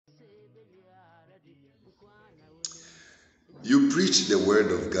You preach the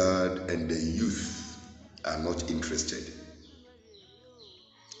word of God and the youth are not interested.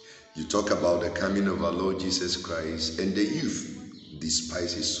 You talk about the coming of our Lord Jesus Christ and the youth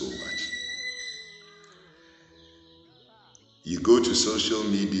despise it so much. You go to social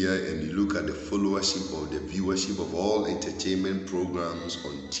media and you look at the followership or the viewership of all entertainment programs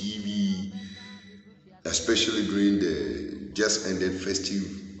on TV, especially during the just ended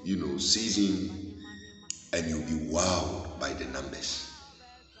festive, season, and you'll be wowed by the numbers.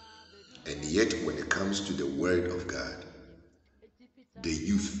 And yet, when it comes to the word of God, the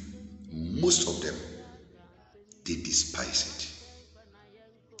youth, most of them, they despise it.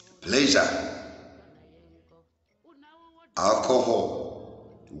 Pleasure,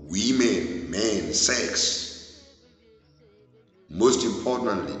 alcohol, women, men, sex. Most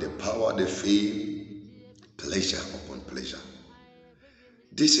importantly, the power, the fame, pleasure upon pleasure.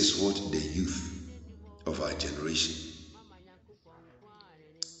 This is what the youth of our generation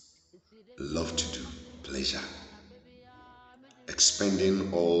love to do. Pleasure.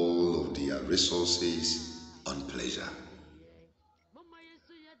 Expending all of their resources on pleasure.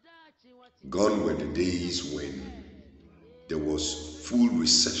 Gone were the days when there was full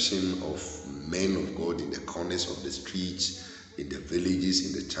reception of men of God in the corners of the streets, in the villages,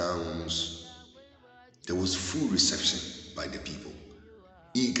 in the towns. There was full reception by the people,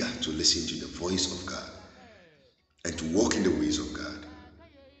 eager to listen to the voice of God and to walk in the ways of God.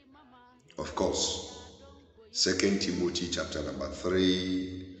 Of course, 2 Timothy chapter number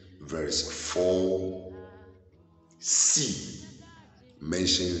 3, verse 4c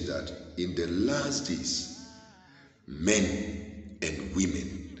mentions that in the last days, men and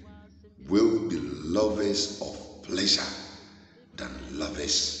women will be lovers of pleasure than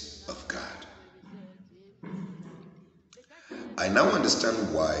lovers of God. I now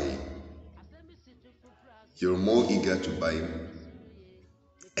understand why you're more eager to buy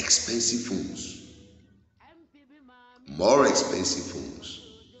expensive phones, more expensive phones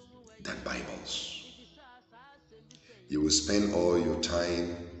than Bibles. You will spend all your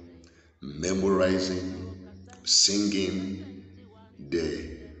time memorizing, singing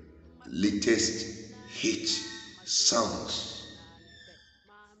the latest hit songs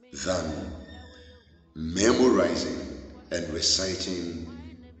than memorizing and reciting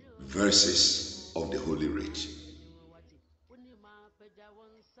verses of the Holy Writ.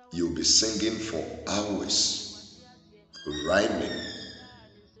 You'll be singing for hours, rhyming.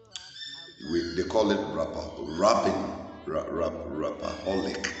 They call it rapping,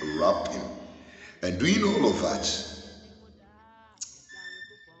 rapaholic, rapping, and doing all of that.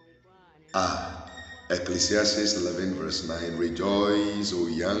 Ecclesiastes 11 verse 9, rejoice, O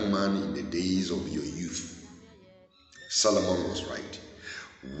young man, in the days of your youth. Solomon was right.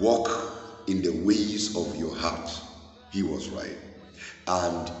 Walk in the ways of your heart. He was right.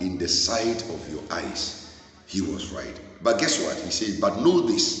 And in the sight of your eyes. He was right. But guess what? He said, but know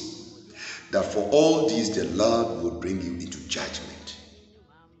this, that for all these the Lord will bring you into judgment.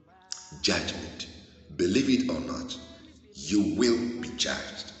 Judgment. Believe it or not, you will be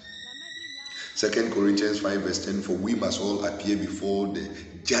judged. 2 Corinthians 5 verse 10, for we must all appear before the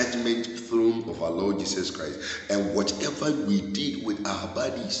judgment throne of our Lord Jesus Christ, and whatever we did with our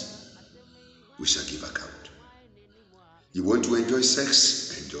bodies, we shall give account. You want to enjoy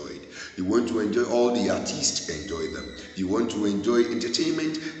sex? Enjoy it. You want to enjoy all the artists? Enjoy them. You want to enjoy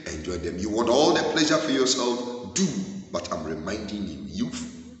entertainment? Enjoy them. You want all the pleasure for yourself? Do. But I'm reminding you, youth,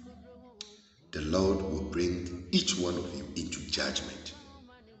 the Lord will bring each one of you into judgment.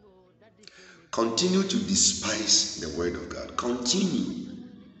 Continue to despise the word of God. Continue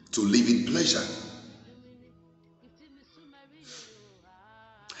to live in pleasure.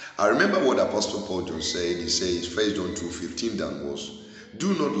 I remember what Apostle Paul John said. He says, 1 John 2:15 downwards,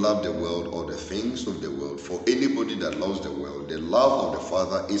 do not love the world or the things of the world, for anybody that loves the world, the love of the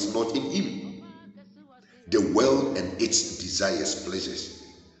Father is not in him. The world and its desires, pleasures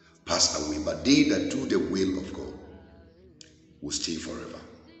pass away, but they that do the will of God will stay forever.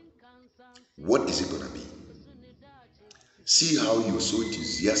 What is it going to be? See how you're so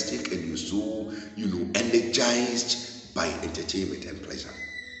enthusiastic and you're so, energized by entertainment and pleasure.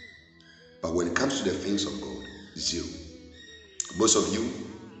 But when it comes to the things of God, zero. Most of you,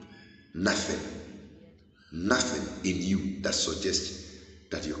 nothing in you that suggests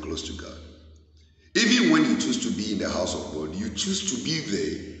that you're close to God. Even when you choose to be in the house of God, you choose to be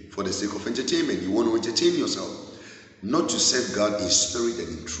there for the sake of entertainment. You want to entertain yourself, not to serve God in spirit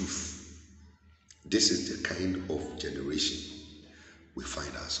and in truth. This is the kind of generation we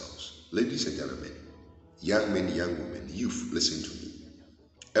find ourselves. Ladies and gentlemen, young men, young women, youth, listen to me.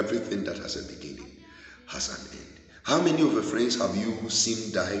 Everything that has a beginning has an end. How many of your friends have you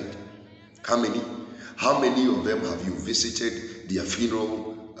seen died? How many? How many of them have you visited their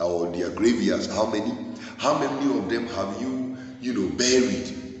funeral or their graveyards? How many? How many of them have you,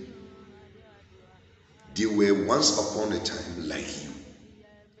 buried? They were once upon a time like you.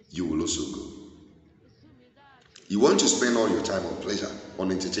 You will also go. You want to spend all your time on pleasure,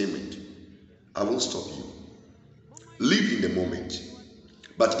 on entertainment. I won't stop you. Live in the moment.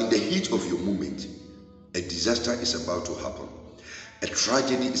 But in the heat of your moment, a disaster is about to happen. A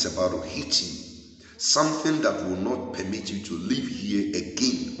tragedy is about to hit you. Something that will not permit you to live here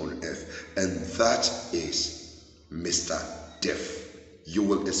again on earth. And that is Mr. Death. You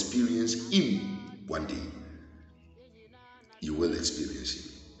will experience him one day. You will experience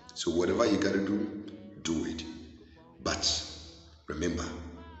him. So whatever you got to do it. But remember,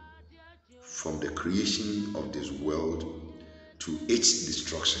 from the creation of this world to its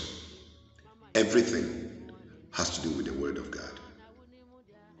destruction, everything has to do with the word of God.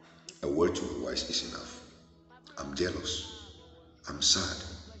 A word to a wise is enough. I'm jealous. I'm sad.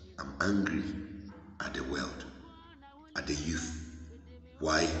 I'm angry at the world, at the youth.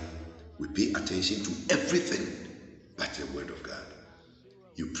 Why? We pay attention to everything but the word of God.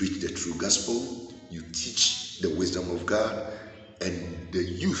 You preach the true gospel. You teach the wisdom of God. And the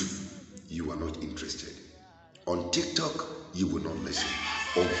youth, you are not interested. On TikTok, you will not listen.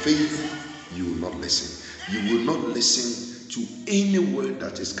 On faith, you will not listen. You will not listen to any word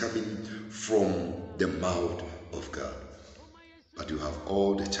that is coming from the mouth of God. But you have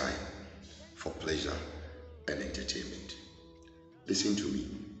all the time for pleasure and entertainment. Listen to me.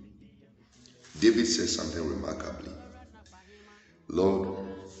 David says something remarkably. Lord,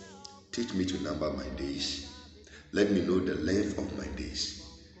 teach me to number my days. Let me know the length of my days,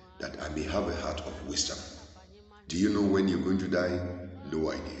 that I may have a heart of wisdom. Do you know when you're going to die?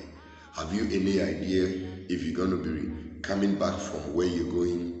 No idea. Have you any idea if you're going to be coming back from where you're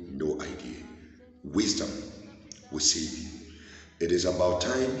going? No idea. Wisdom will save you. It is about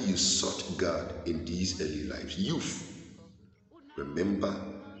time you sought God in these early lives. Youth, remember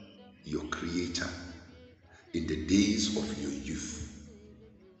your Creator in the days of your youth.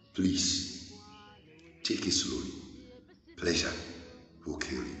 Please, take it slowly. Pleasure will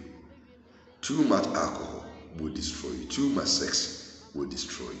kill you. Too much alcohol will destroy you. Too much sex will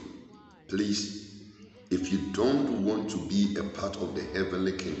destroy you. Please, if you don't want to be a part of the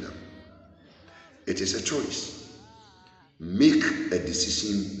heavenly kingdom, it is a choice. Make a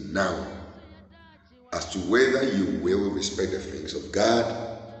decision now as to whether you will respect the things of God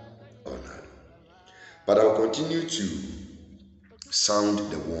or not. But I'll continue to sound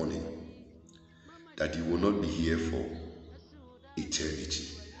the warning that you will not be here for eternity.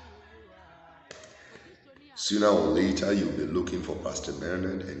 Sooner or later, you'll be looking for Pastor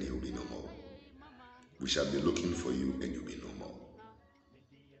Bernard and he'll be no more. We shall be looking for you and you'll be no more.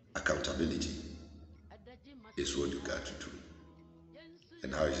 Accountability is what you got to do.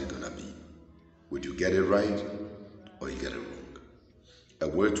 And how is it going to be? Would you get it right or you get it wrong? A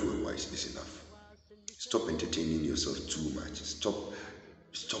word to a wise is enough. Stop entertaining yourself too much.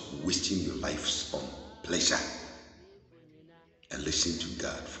 Stop wasting your lives on pleasure. And listen to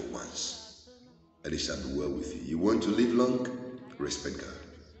God for once. And it shall be well with you. You want to live long? Respect God.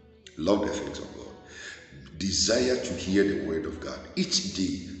 Love the things of God. Desire to hear the word of God. Each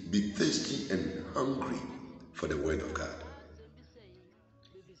day, be thirsty and hungry for the word of God.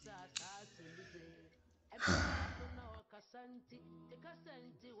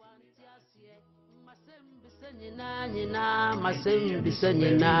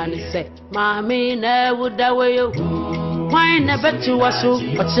 Why never to us?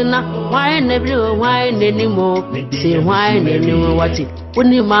 What's enough? Why never? Why anymore? Say why anymore? What it?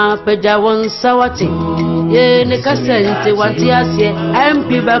 When you ma peja one sawati. Ye ne kasente wanti asye.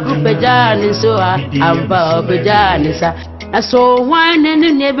 MP baku peja ni so amba peja ni sa. So why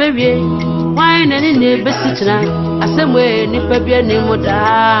any baby? Why any besitina? Asemwe ni pebie ni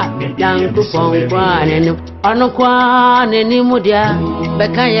muda. Yanku pongwa ni anokwa ni mudia.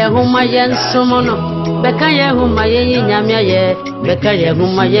 Beka ye huma yen somono. Beka ye huma ye nyamya ye. Beka ye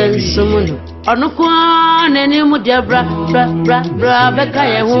huma yen somono. Anokwa ni mudia bra. Beka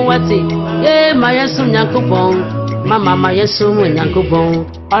ye huwati. Ye mayesu nyankupong. Mama mayesu nyankupong.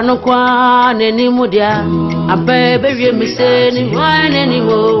 Anokwa ni mudia. Abebe ye miseni. Wine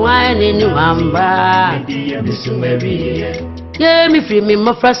ni wamba. Ye mi free mi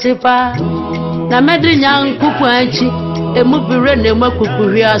mafrasipa. Na medri nyankupu anchi. Emubire ne makuku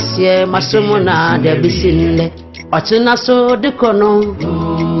hwiase masomo na de bisinde. Ochina so de kono.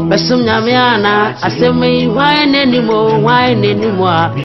 Besum nyame ana asemi wine ni mo